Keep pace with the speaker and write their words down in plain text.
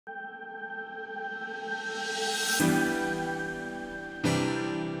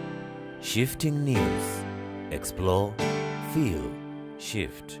Shifting News. Explore, feel,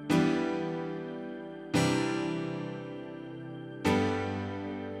 shift.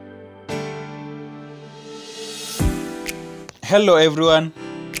 Hello everyone,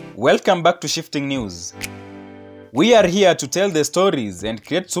 welcome back to Shifting News. We are here to tell the stories and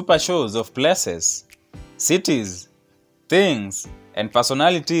create super shows of places, cities, things, and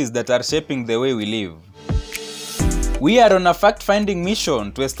personalities that are shaping the way we live. We are on a fact-finding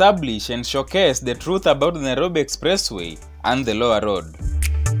mission to establish and showcase the truth about the Nairobi Expressway and the Lower Road.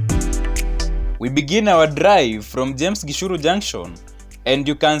 We begin our drive from Gichuru Junction, and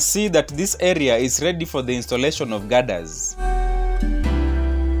you can see that this area is ready for the installation of girders.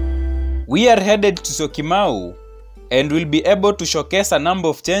 We are headed to Syokimau and will be able to showcase a number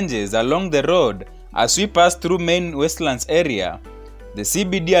of changes along the road as we pass through main Westlands area, the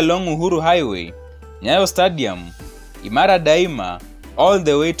CBD along Uhuru Highway, Nyayo Stadium, Imara Daima, all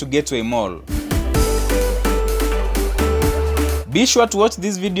the way to Gateway Mall. Be sure to watch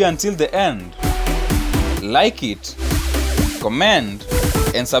this video until the end. Like it, comment,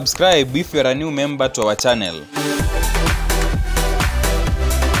 and subscribe if you are a new member to our channel.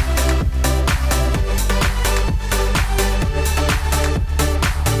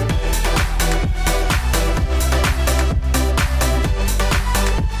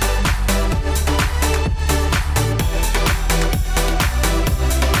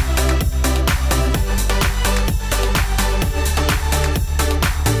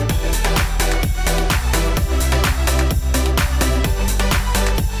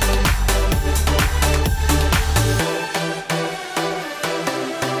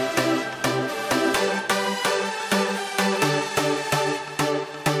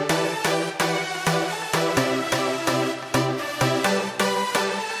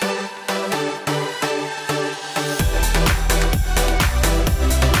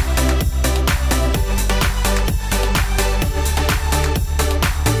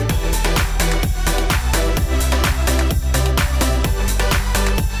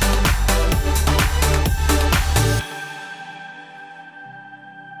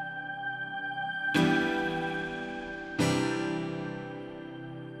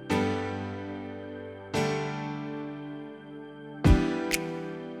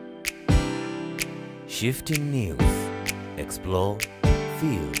 Shifting News. Explore,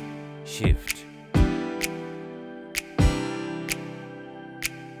 feel, shift.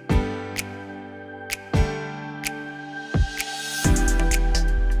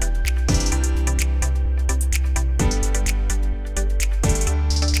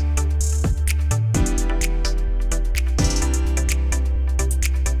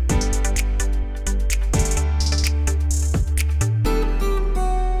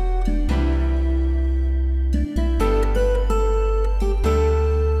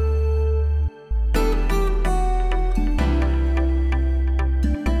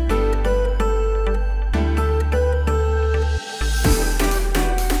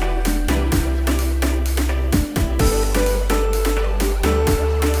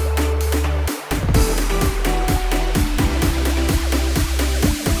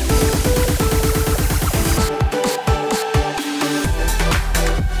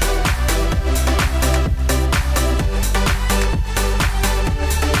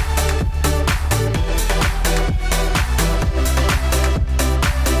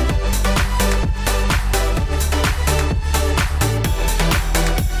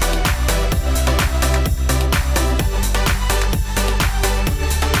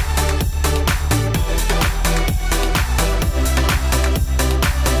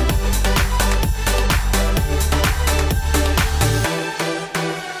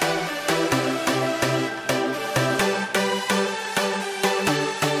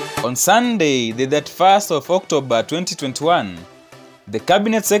 On Sunday, the 31st of October 2021, the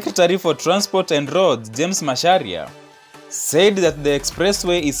Cabinet Secretary for Transport and Roads, James Macharia, said that the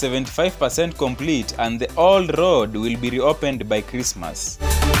expressway is 75% complete and the old road will be reopened by Christmas.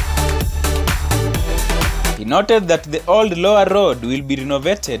 He noted that the old lower road will be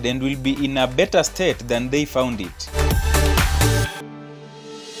renovated and will be in a better state than they found it.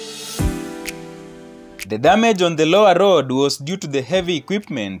 The damage on the lower road was due to the heavy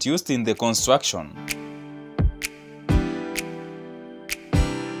equipment used in the construction.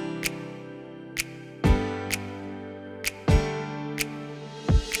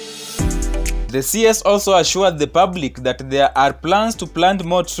 The CS also assured the public that there are plans to plant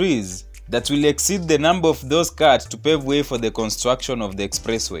more trees that will exceed the number of those cut to pave way for the construction of the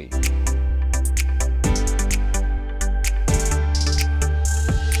expressway.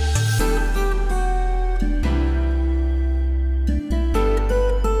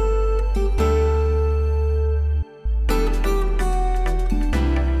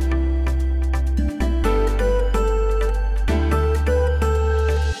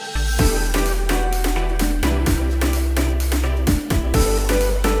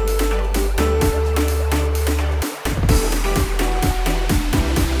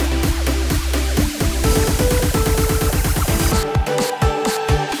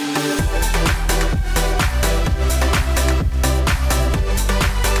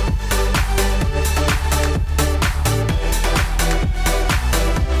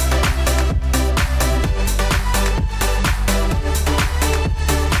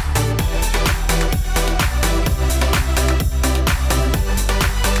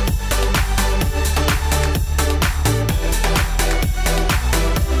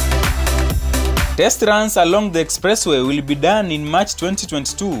 Test runs along the expressway will be done in March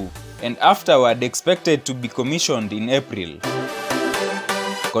 2022 and afterward expected to be commissioned in April.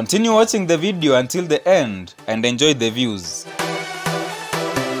 Continue watching the video until the end and enjoy the views.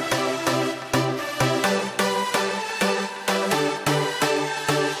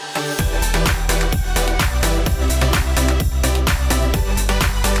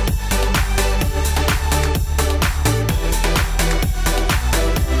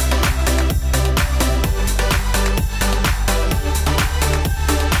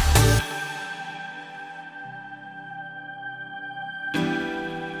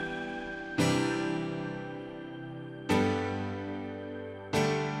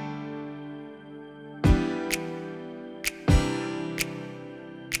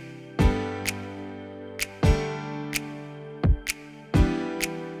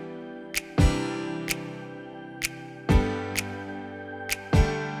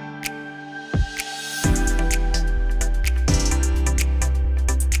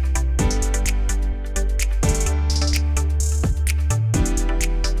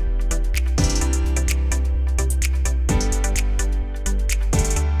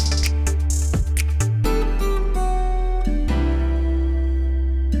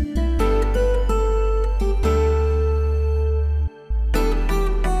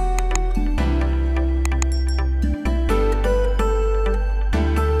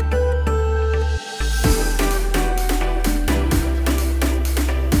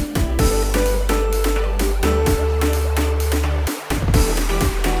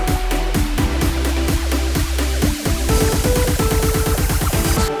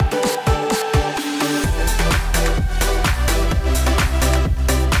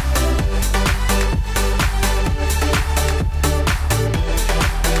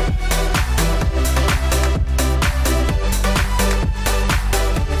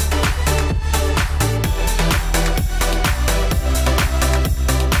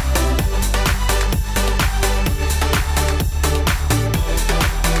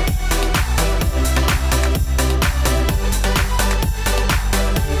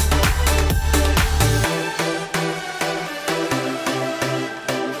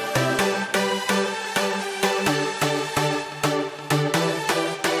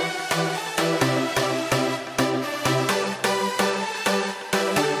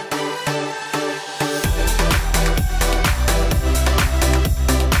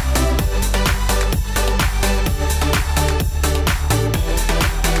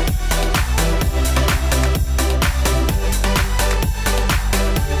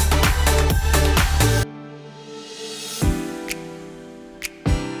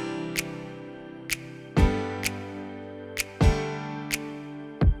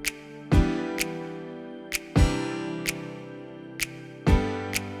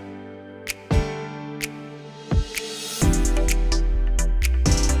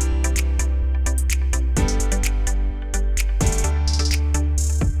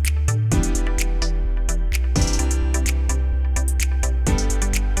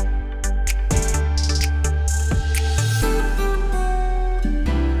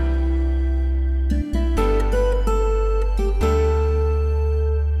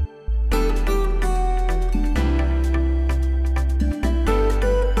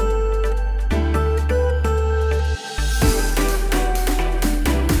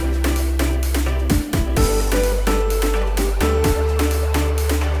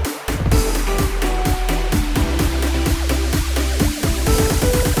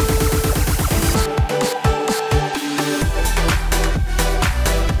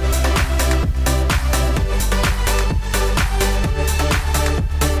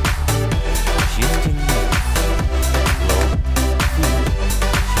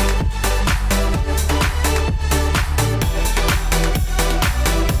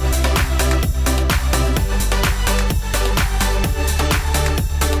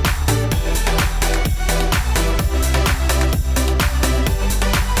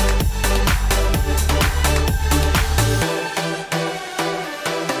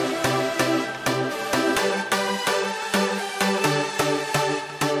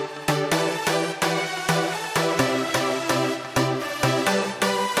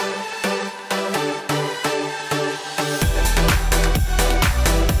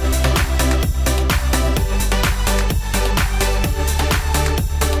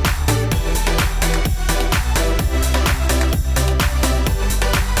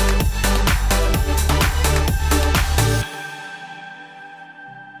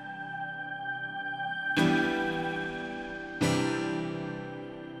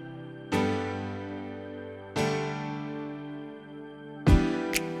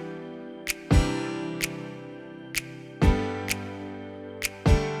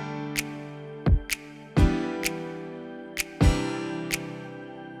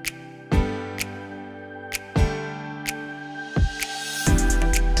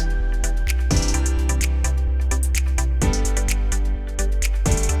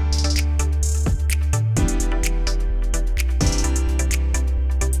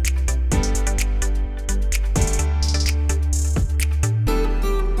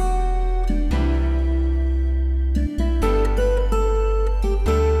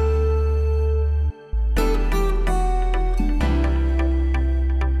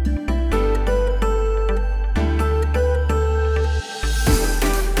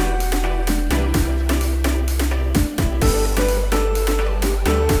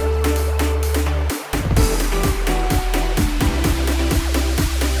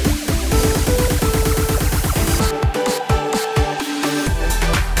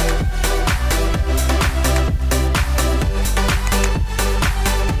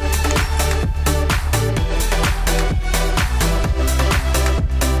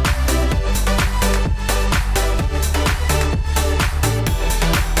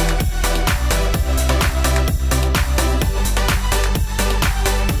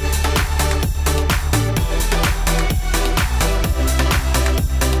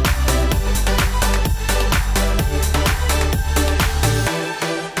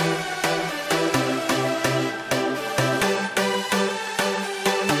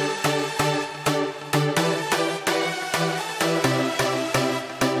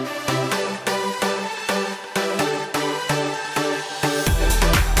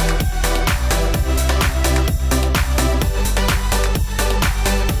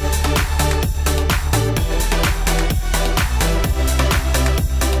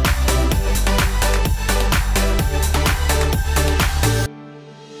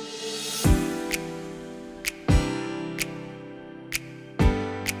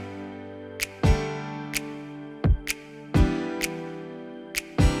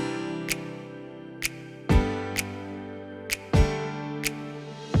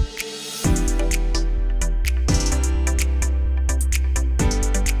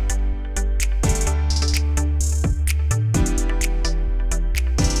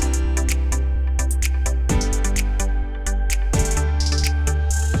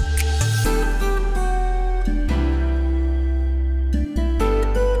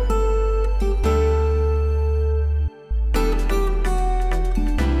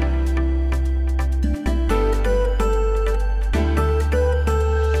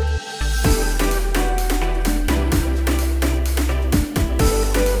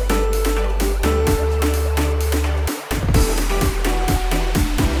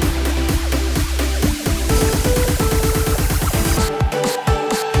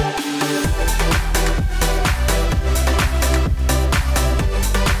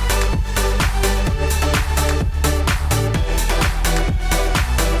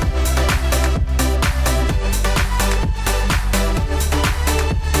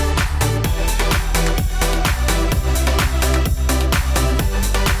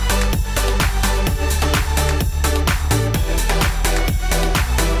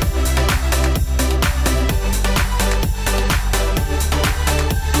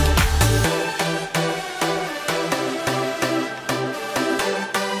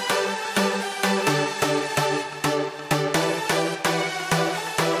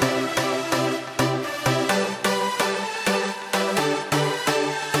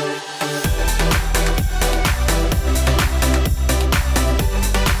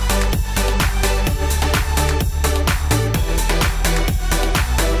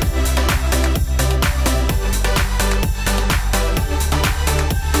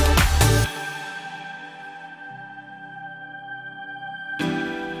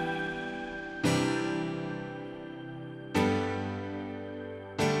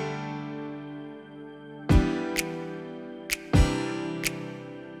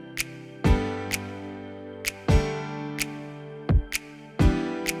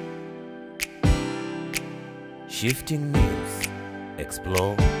 Shifting News.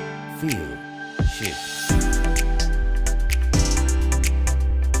 Explore, feel, shift.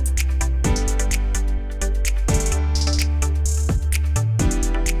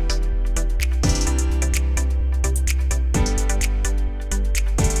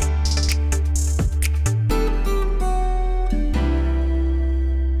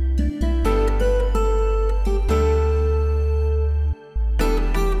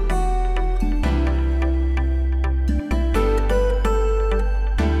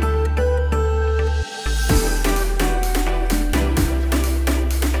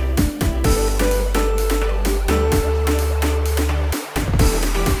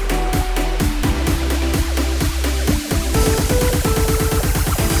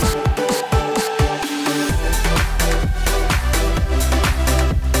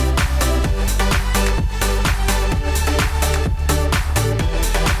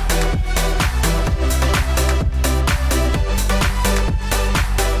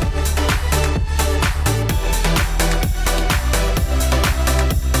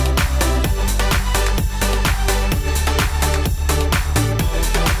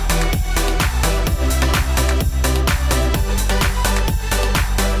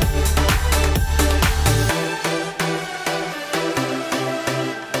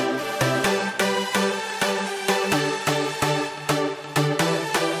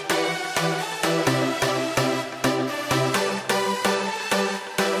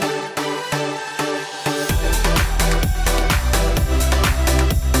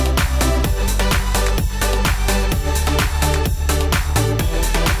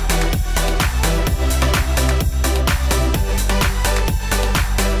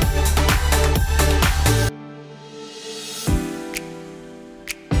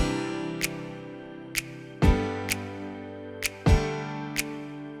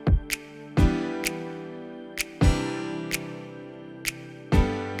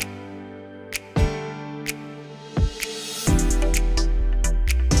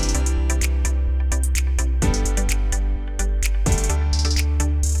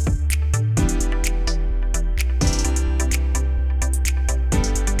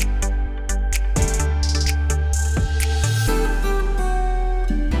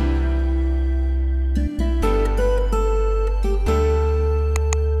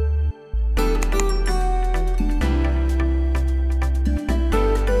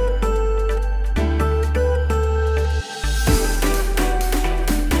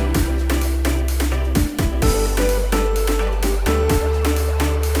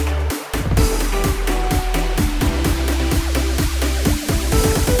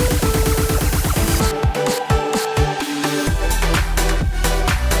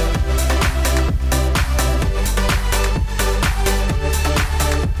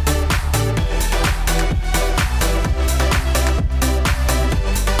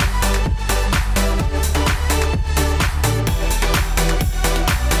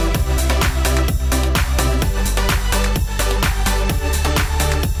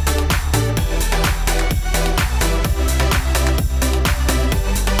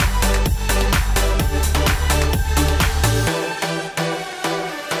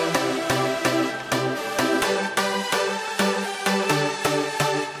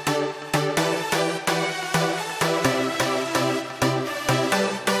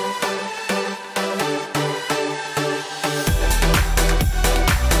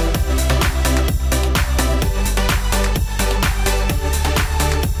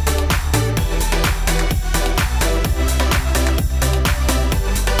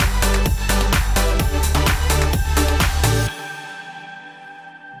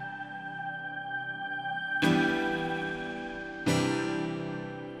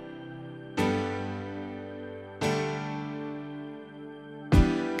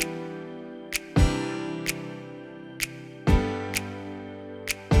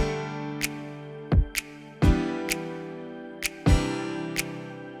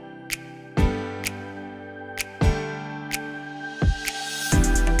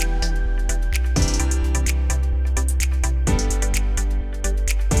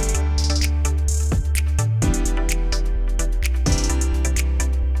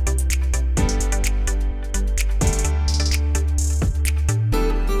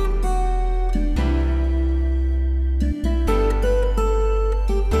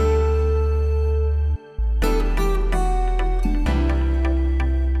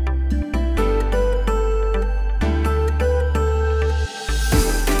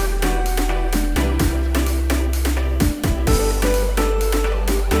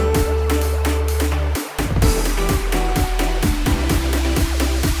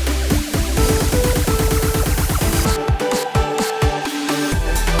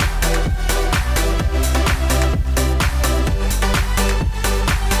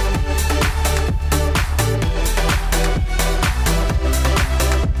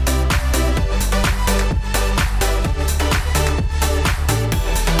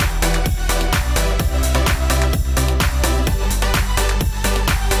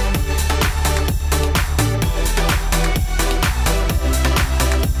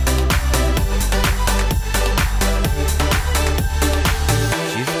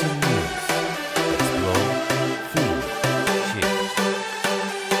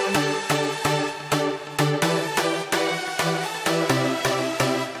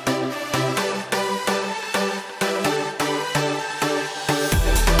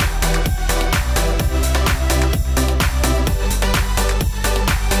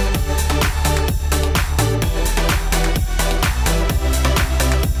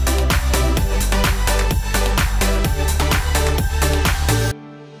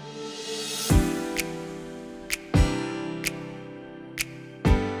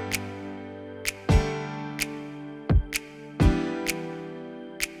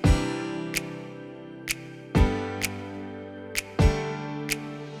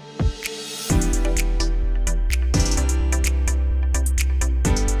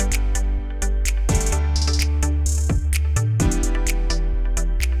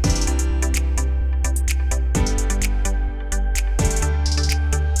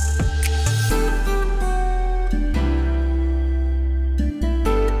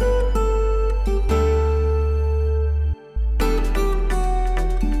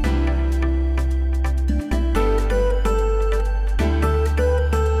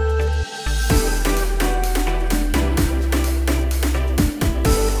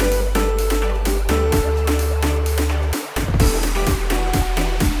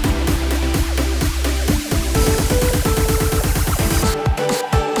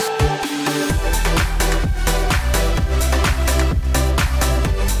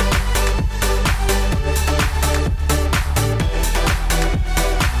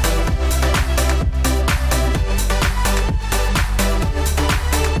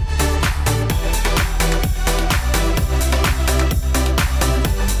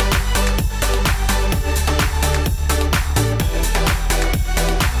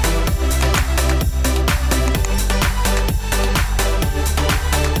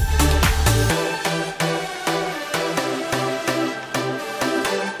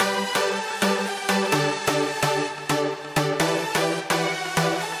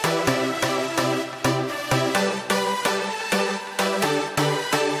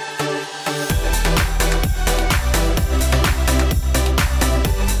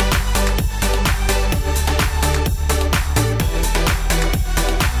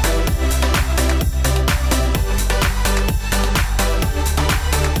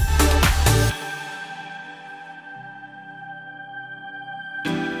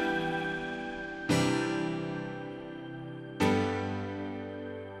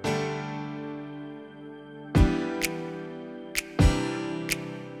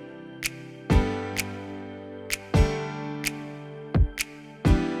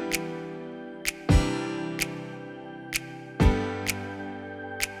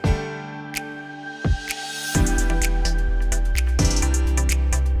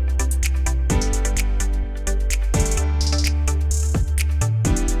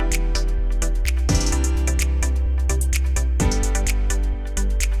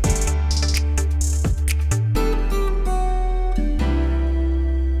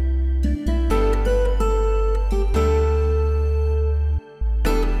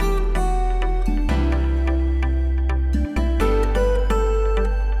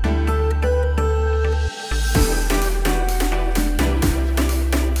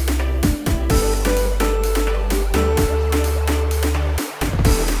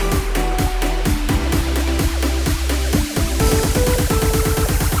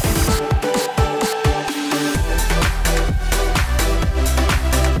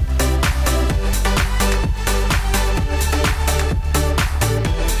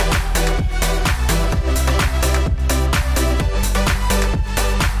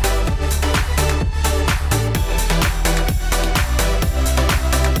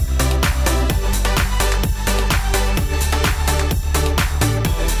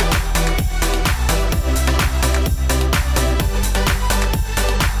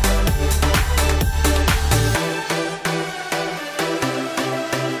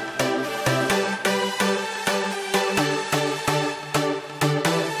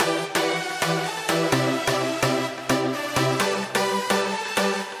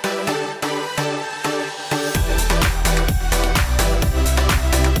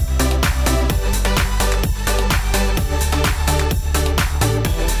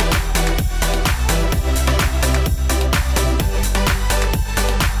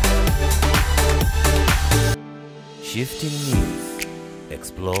 Shifting News.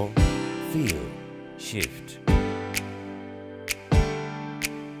 Explore, feel, shift.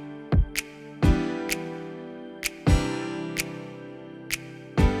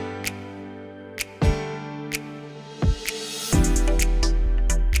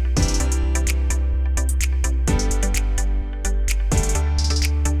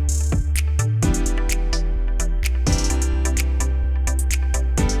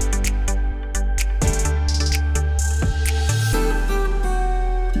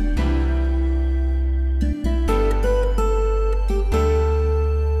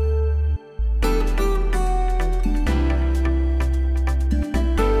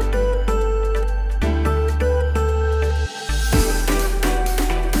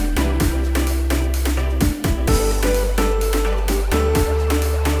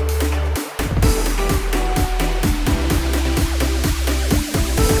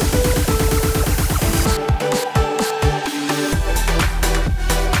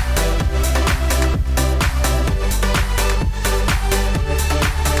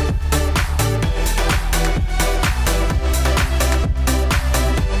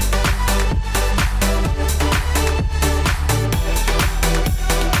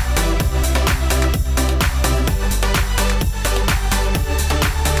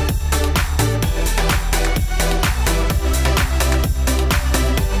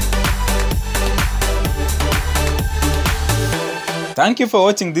 Thank you for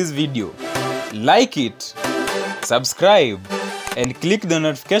watching this video. Like it, subscribe, and click the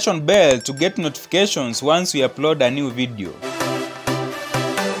notification bell to get notifications once we upload a new video.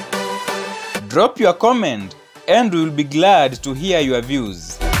 Drop your comment and we will be glad to hear your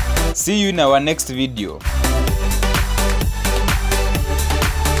views. See you in our next video.